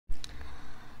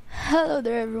Hello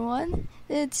there everyone,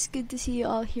 it's good to see you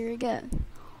all here again.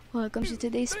 Welcome to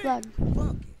today's vlog.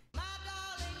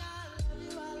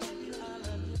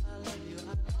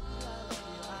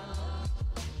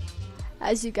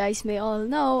 As you guys may all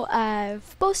know,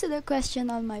 I've posted a question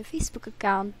on my Facebook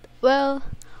account. Well,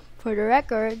 for the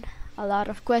record, a lot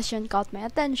of questions caught my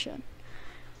attention.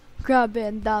 Grabe,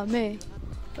 ang dami.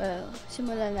 Well,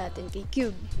 simulan natin kay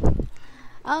Cube.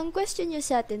 Ang question niya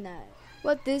sa atin ay,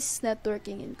 what is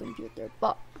networking in computer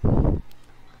po?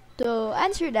 To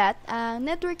answer that, ang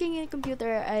networking in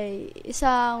computer ay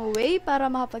isang way para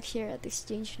makapag-share at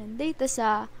exchange ng data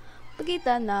sa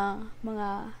pagitan ng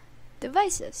mga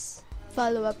devices.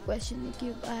 Follow-up question ni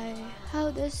Cube ay, how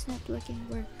does networking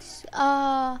works?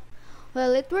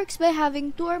 Well, it works by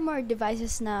having two or more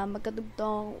devices na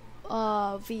magkatugtong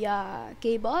via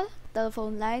cable,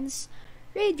 telephone lines,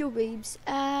 radio waves,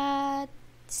 at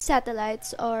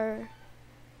satellites or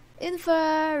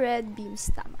infrared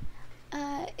beams, tama.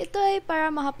 Ito ay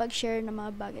para makapag-share ng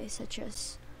mga bagay such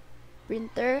as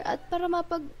printer at para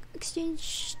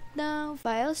makapag-exchange ng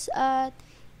files at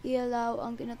i-allow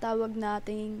ang tinatawag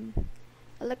nating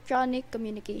electronic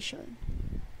communication.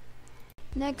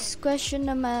 Next question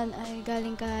naman ay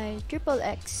galing kay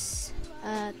XXX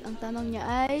at ang tanong niya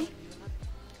ay,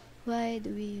 why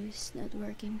do we use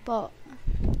networking po?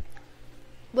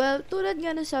 Well, tulad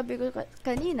nga na sabi ko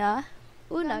kanina,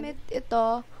 una, gamit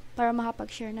ito para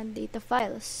makapag-share ng data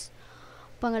files.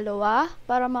 Pangalawa,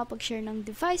 para makapag-share ng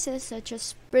devices such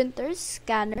as printers,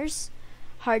 scanners,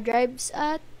 hard drives,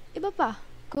 at iba pa.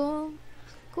 Kung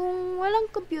walang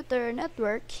computer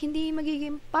network, hindi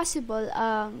magiging possible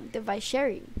ang device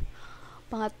sharing.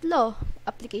 Pangatlo,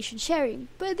 application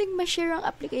sharing. Pwedeng ma-share ang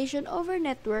application over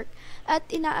network at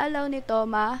inaalaw nito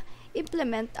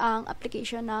ma-implement ang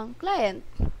application ng client.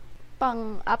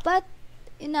 Pang-apat,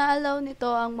 inaalaw nito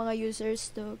ang mga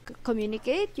users to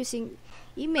communicate using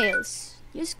emails,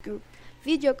 newsgroup,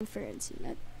 video conferencing,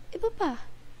 at iba pa.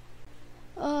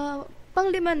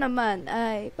 Panglima naman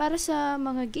ay para sa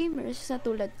mga gamers na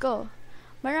tulad ko.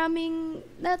 Maraming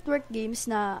network games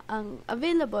na ang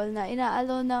available na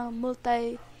inaalaw ng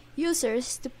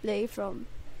multi-users to play from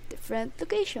different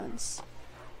locations.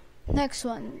 Next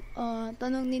one,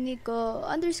 tanong ni Nico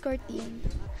 _team.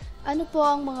 Ano po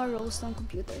ang mga roles ng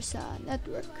computer sa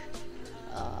network?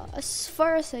 As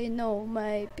far as I know,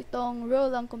 may 7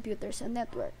 role ang computer sa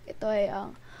network. Ito ay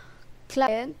ang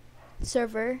client,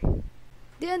 server,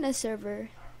 DNS server,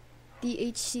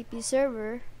 DHCP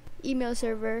server, email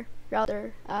server,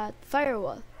 router, at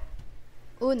firewall.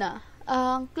 Una,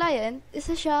 ang client,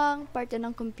 isa siyang parte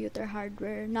ng computer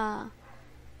hardware na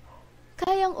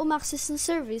kayang umaccess ng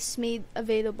service made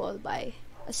available by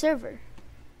a server.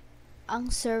 Ang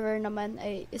server naman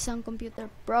ay isang computer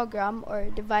program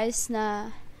or device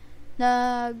na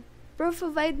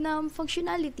nag-provide ng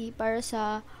functionality para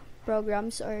sa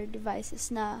programs or devices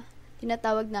na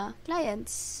tinatawag na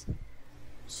clients.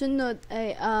 Sunod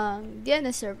ay ang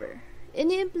DNS server.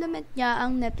 Ini-implement niya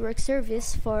ang network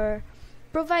service for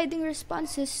providing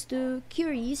responses to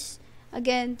queries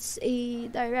against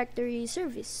a directory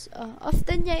service.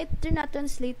 Often niya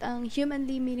tina-translate ang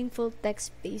humanly meaningful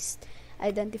text-based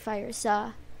identifier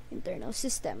sa internal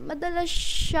system. Madalas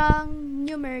siyang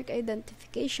numeric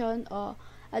identification o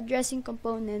addressing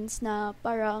components na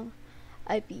parang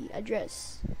IP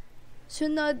address.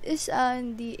 Sunod is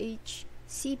ang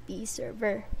DHCP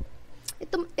server.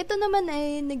 Ito naman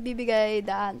ay nagbibigay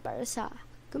daan para sa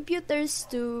computers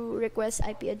to request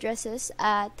IP addresses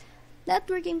at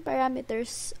networking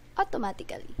parameters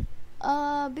automatically.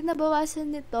 Binabawasan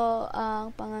nito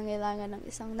ang pangangailangan ng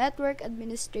isang network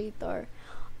administrator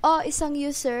o isang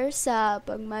user sa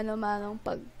pagmano-manong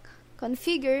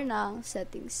pag-configure ng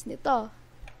settings nito.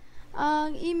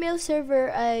 Ang email server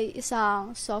ay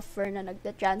isang software na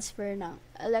nagta-transfer ng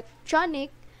electronic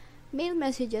mail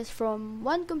messages from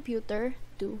one computer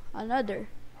to another.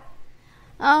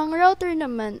 Ang router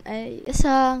naman ay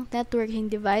isang networking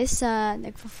device na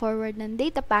nagfo-forward ng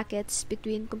data packets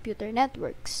between computer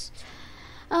networks.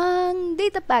 Ang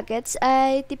data packets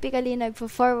ay typically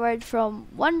nagfo-forward from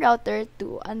one router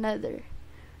to another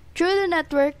through the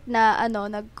network na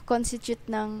nag-constitute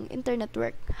ng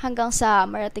internetwork hanggang sa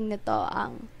marating nito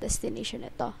ang destination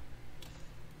nito.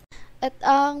 At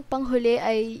ang panghuli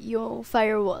ay yung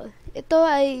firewall. Ito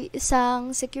ay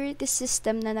isang security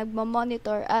system na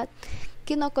nagmamonitor at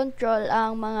kinokontrol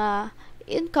ang mga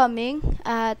incoming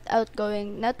at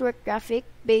outgoing network traffic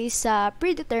based sa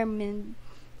predetermined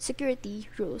security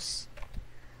rules.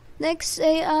 Next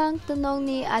ay ang tanong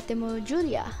ni ate mo,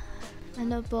 Julia.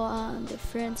 Ano po ang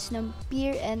difference ng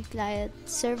peer and client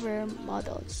server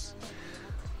models?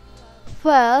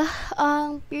 Well,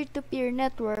 ang peer-to-peer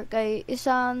network ay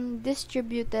isang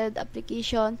distributed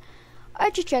application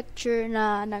architecture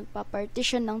na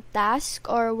nagpa-partition ng task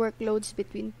or workloads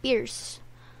between peers.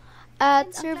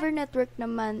 At server network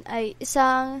naman ay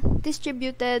isang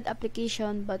distributed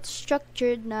application but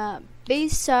structured na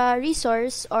based sa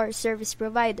resource or service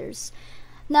providers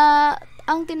na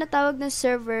ang tinatawag na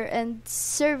server and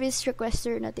service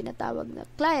requester na tinatawag na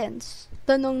clients.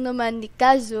 Tanong naman ni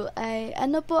Kazu ay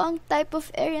ano po ang type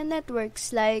of area networks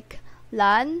like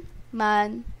LAN,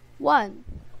 MAN, WAN?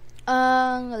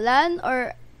 Ang LAN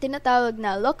or tinatawag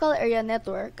na local area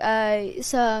network ay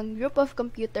isang group of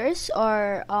computers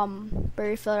or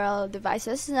peripheral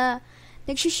devices na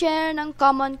nagsishare ng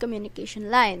common communication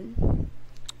line.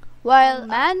 While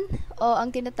MAN o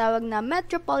ang tinatawag na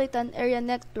Metropolitan Area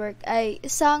Network ay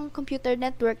isang computer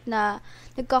network na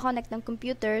nagko-connect ng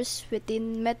computers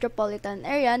within metropolitan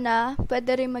area na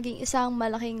pwede rin maging isang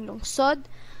malaking lungsod,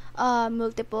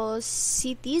 multiple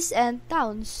cities and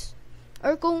towns,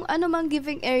 or kung anumang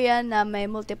giving area na may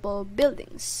multiple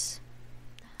buildings.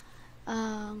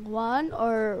 Ang WAN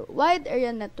or Wide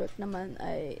Area Network naman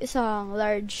ay isang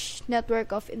large network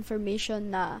of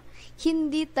information na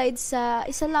hindi tied sa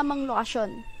isa lamang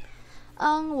lokasyon.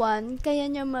 Ang WAN, kaya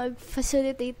niya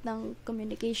mag-facilitate ng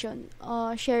communication,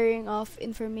 sharing of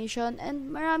information,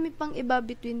 and marami pang iba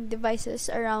between devices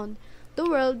around the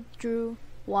world through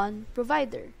one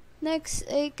provider. Next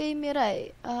ay kay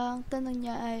Mirai. Ang tanong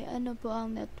niya ay ano po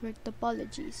ang network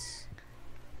topologies?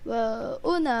 Well,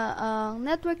 una, ang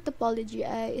network topology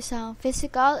ay isang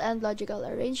physical and logical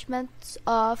arrangements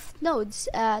of nodes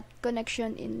at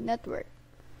connection in network.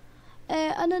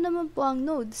 Ano naman po ang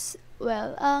nodes?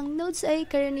 Well, ang nodes ay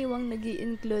karaniwang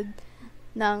nag-i-include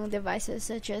ng devices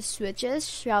such as switches,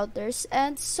 routers,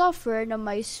 and software na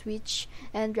may switch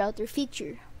and router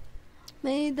feature.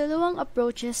 May dalawang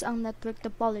approaches ang network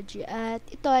topology at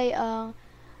ito ay ang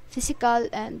physical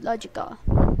and logical.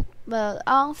 Well,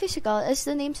 ang physical, as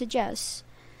the name suggests,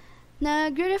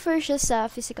 nagre-refer siya sa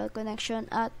physical connection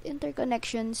at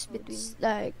interconnections between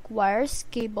like wires,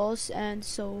 cables, and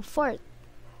so forth.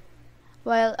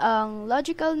 While ang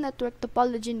logical network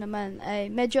topology naman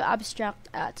ay medyo abstract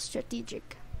at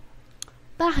strategic.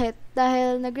 Bakit?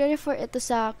 Dahil nagre-refer ito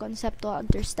sa conceptual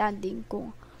understanding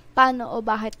kung paano o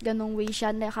bakit ganong way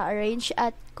siya naka-arrange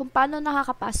at kung paano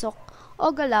nakakapasok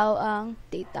o galaw ang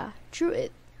data through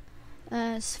it.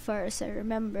 As far as I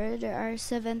remember, there are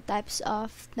 7 types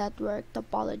of network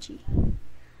topology.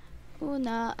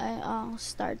 Una ay ang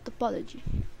star topology.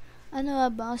 Ano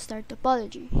nga ba ang star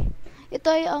topology?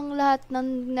 Ito ay ang lahat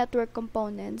ng network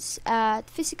components at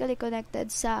physically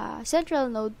connected sa central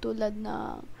node tulad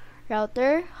ng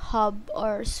router, hub,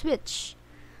 or switch.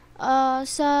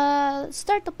 Sa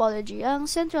star topology,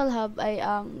 ang central hub ay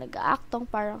ang nag-aaktong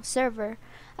parang server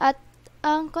at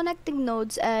ang connecting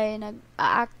nodes ay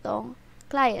nag-aaktong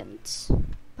clients.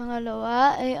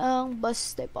 Pangalawa ay ang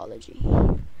bus topology.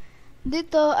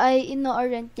 Dito ay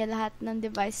ino-orient niya lahat ng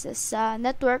devices sa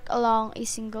network along a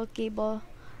single cable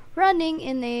running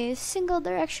in a single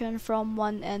direction from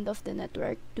one end of the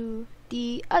network to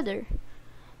the other.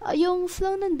 Yung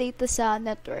flow ng data sa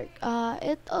network,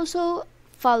 it also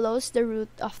follows the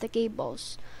route of the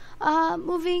cables,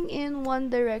 moving in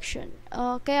one direction.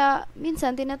 Kaya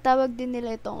minsan tinatawag din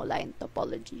nila itong line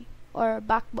topology or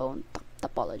backbone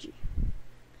topology.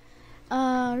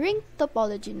 Ring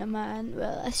topology naman,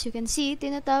 well, as you can see,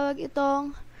 tinatawag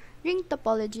itong ring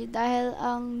topology dahil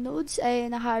ang nodes ay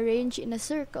naka-arrange in a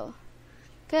circle.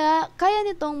 Kaya kaya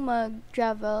nitong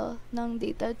mag-travel ng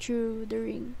data through the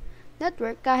ring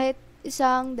network kahit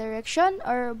isang direction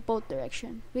or both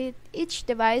direction, with each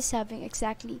device having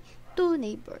exactly 2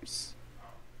 neighbors.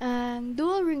 Ang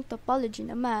dual ring topology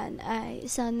naman ay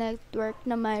isang network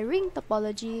na may ring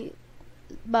topology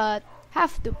but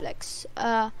half duplex,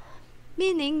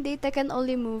 meaning data can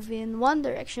only move in one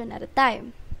direction at a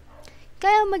time.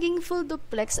 Kaya maging full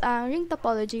duplex ang ring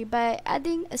topology by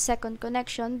adding a second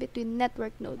connection between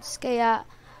network nodes, kaya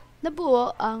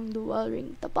nabuo ang dual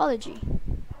ring topology.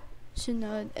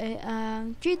 Sunod ay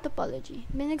ang tree topology.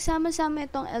 May nagsama-sama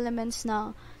itong elements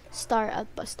ng star at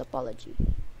bus topology.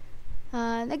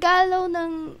 Nag-allow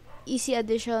ng easy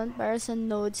addition para sa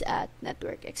nodes at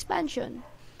network expansion.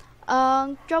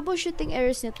 Ang troubleshooting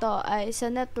errors nito ay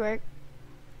sa network,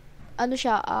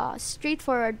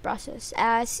 straightforward process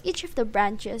as each of the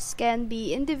branches can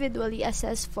be individually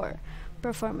assessed for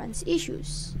performance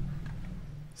issues.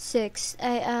 6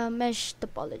 ay mesh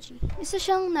topology. Isa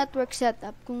siyang network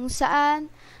setup kung saan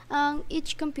ang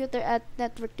each computer at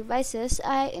network devices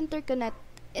ay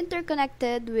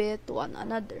interconnected with one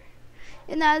another.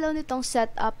 Inaalaw nitong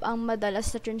setup ang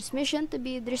madalas na transmission to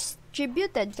be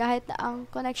distributed kahit na ang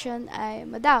connection ay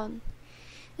ma-down.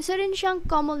 Isa rin siyang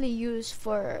commonly used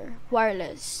for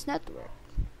wireless network.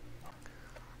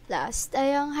 Last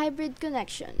ay ang hybrid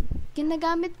connection.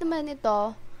 Ginagamit naman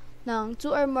ito ng 2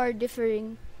 or more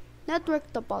differing network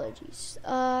topologies.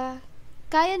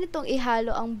 Kaya nitong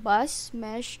ihalo ang bus,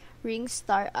 mesh, ring,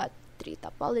 star, at tree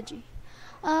topology.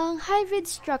 Ang hybrid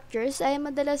structures ay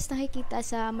madalas nakikita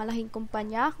sa malaking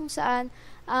kumpanya kung saan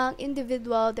ang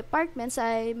individual departments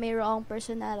ay mayroong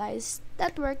personalized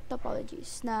network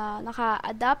topologies na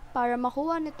naka-adapt para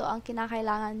makuha nito ang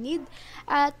kinakailangan need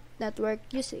at network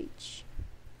usage.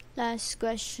 Last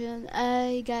question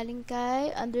ay galing kay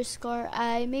 _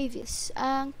 Mavis.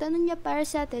 Ang tanong niya para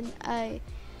sa atin ay,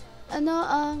 ano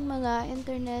ang mga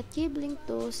internet cabling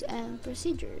tools and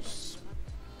procedures?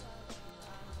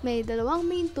 May dalawang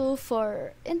main tool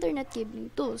for internet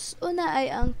cabling tools. Una ay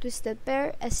ang twisted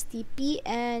pair, STP,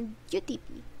 and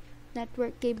UTP,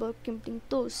 network cable crimping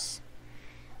tools.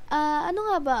 Ano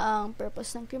nga ba ang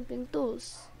purpose ng crimping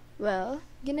tools? Well,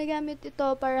 ginagamit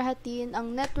ito para hatiin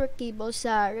ang network cable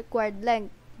sa required length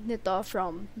nito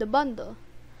from the bundle.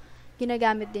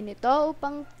 Ginagamit din ito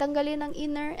upang tanggalin ang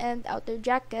inner and outer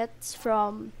jackets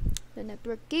from the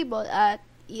network cable at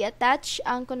i-attach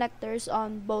ang connectors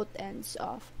on both ends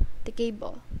of the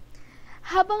cable.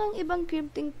 Habang ang ibang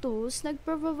crimping tools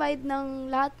nagpro-provide ng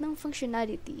lahat ng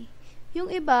functionality,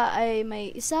 yung iba ay may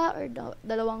isa or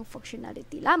dalawang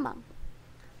functionality lamang.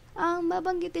 Ang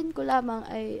babanggitin ko lamang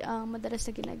ay ang madalas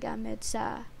na ginagamit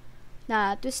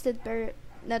na twisted pair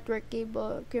network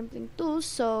cable crimping tools,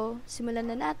 so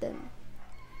simulan na natin.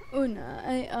 Una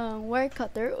ay ang wire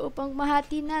cutter upang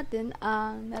mahati natin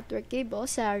ang network cable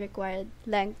sa required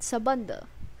length sa bundle.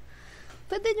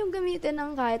 Pwede nyo gamitin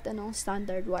ang kahit anong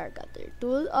standard wire cutter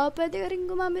tool o pwede rin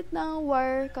gumamit ng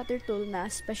wire cutter tool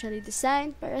na specially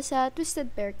designed para sa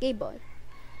twisted pair cable.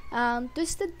 Ang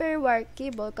twisted pair wire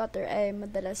cable cutter ay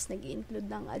madalas nag-i-include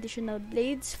ng additional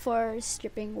blades for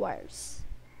stripping wires.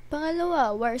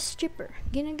 Pangalawa, wire stripper.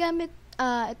 Ginagamit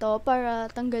ito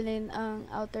para tanggalin ang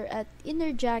outer at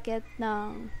inner jacket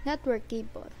ng network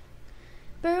cable.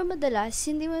 Pero madalas,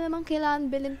 hindi mo naman kailangan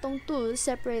bilhin tong tool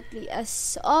separately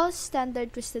as all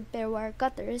standard twisted pair wire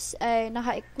cutters ay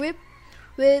naka-equip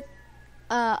with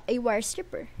a wire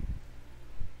stripper.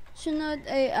 Sunod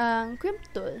ay ang crimp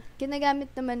tool. Ginagamit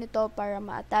naman ito para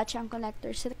ma-attach ang connector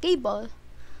sa cable.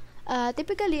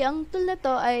 Typically, ang tool na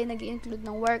to ay nag-i-include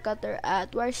ng wire cutter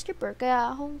at wire stripper.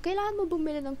 Kaya kung kailangan mo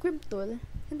bumili ng crimp tool,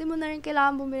 hindi mo na rin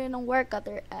kailangan bumili ng wire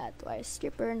cutter at wire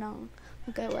stripper ng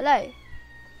magkahiwalay.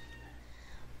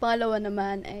 Pangalawa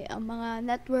naman ay ang mga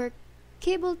network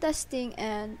cable testing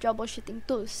and troubleshooting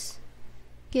tools.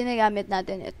 Ginagamit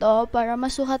natin ito para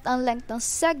masukat ang length ng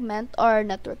segment or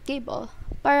network cable,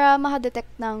 para makadetect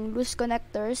ng loose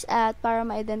connectors at para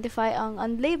ma-identify ang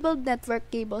unlabeled network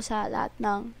cable sa lahat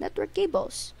ng network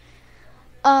cables.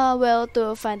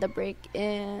 To find a break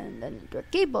in the network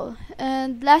cable.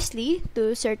 And lastly,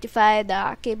 to certify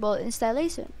the cable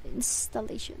installation.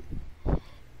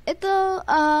 Ito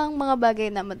ang mga bagay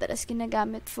na madalas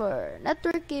ginagamit for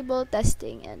network cable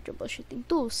testing and troubleshooting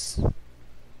tools.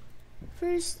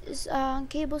 First is ang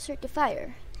cable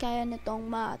certifier. Kaya nitong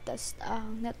ma-test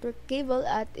ang network cable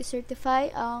at i-certify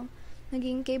ang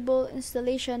naging cable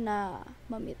installation na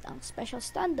ma-meet ang special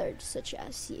standards such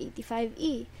as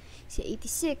C85E,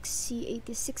 C86,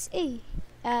 C86A,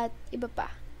 at iba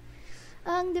pa.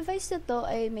 Ang device na to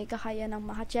ay may kakaya ng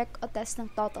maka-check o test ng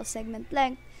total segment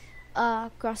length,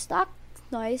 crosstalk,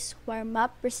 noise, wire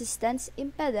map, resistance,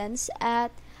 impedance, at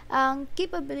ang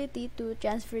capability to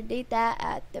transfer data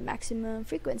at the maximum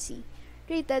frequency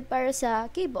rated para sa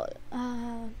cable.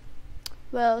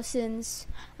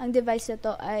 Since ang device na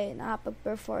to ay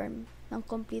nakapag-perform ng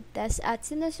complete test at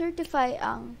sinacertify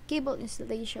ang cable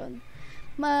installation,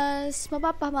 mas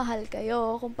mapapamahal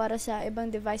kayo kumpara sa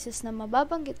ibang devices na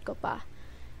mababanggit ko pa.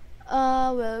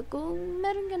 Kung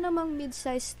meron ka namang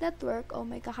mid-sized network o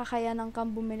may kakakayanan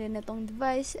kang bumili nitong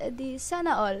device, edi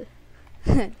sana all.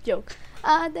 Joke.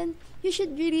 Then you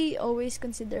should really always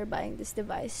consider buying this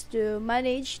device to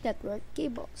manage network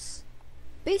cables.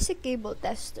 Basic cable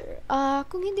tester.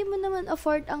 Kung hindi mo naman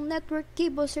afford ang network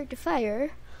cable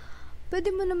certifier,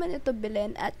 pwede mo naman ito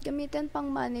bilhin at gamitin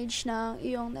pang manage ng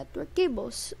iyong network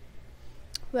cables.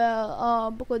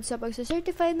 Bukod sa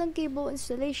pagsacertify ng cable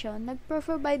installation,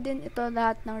 nagpro-provide din ito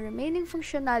lahat ng remaining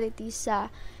functionalities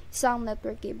sa isang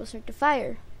network cable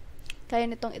certifier. Kaya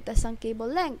nitong itest ang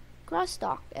cable length,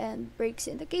 crosstalk, and breaks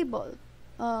in the cable.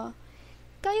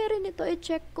 kaya rin ito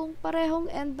i-check kung parehong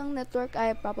end ng network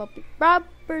ay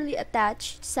properly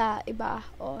attached sa iba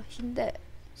o hindi.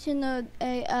 Sunod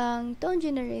ay ang tone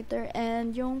generator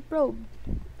and yung probe.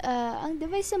 Ang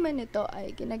device naman nito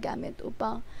ay ginagamit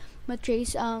upang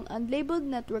matrace ang unlabeled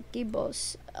network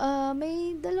cables.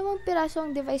 May dalawang piraso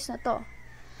ang device na to.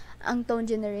 Ang tone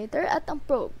generator at ang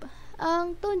probe.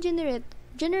 Ang tone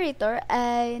generator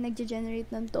ay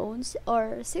nagge-generate ng tones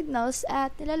or signals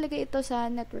at nilalagay ito sa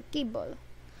network cable.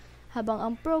 Habang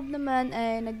ang probe naman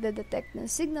ay nagde-detect ng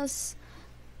signals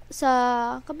sa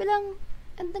kabilang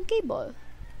end ng cable.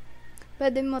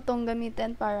 Pwede mo itong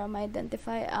gamitin para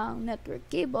ma-identify ang network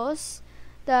cables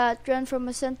that run from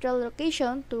a central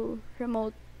location to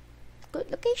remote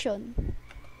location.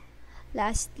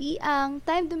 Lastly, ang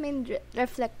time domain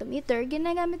reflectometer,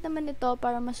 ginagamit naman ito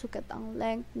para masukat ang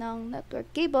length ng network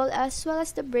cable as well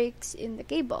as the breaks in the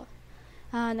cable.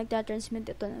 Nagtatransmit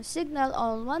ito ng signal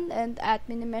on one end at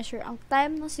minimeasure ang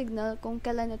time ng signal kung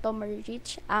kailan ito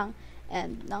ma-reach ang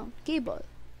end ng cable.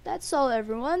 That's all,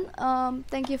 everyone.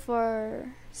 Thank you for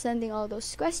sending all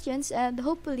those questions and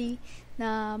hopefully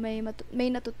na may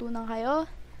natutunan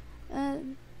kayo.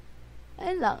 And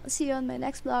ayun lang. See you on my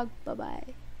next vlog.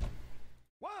 Bye-bye.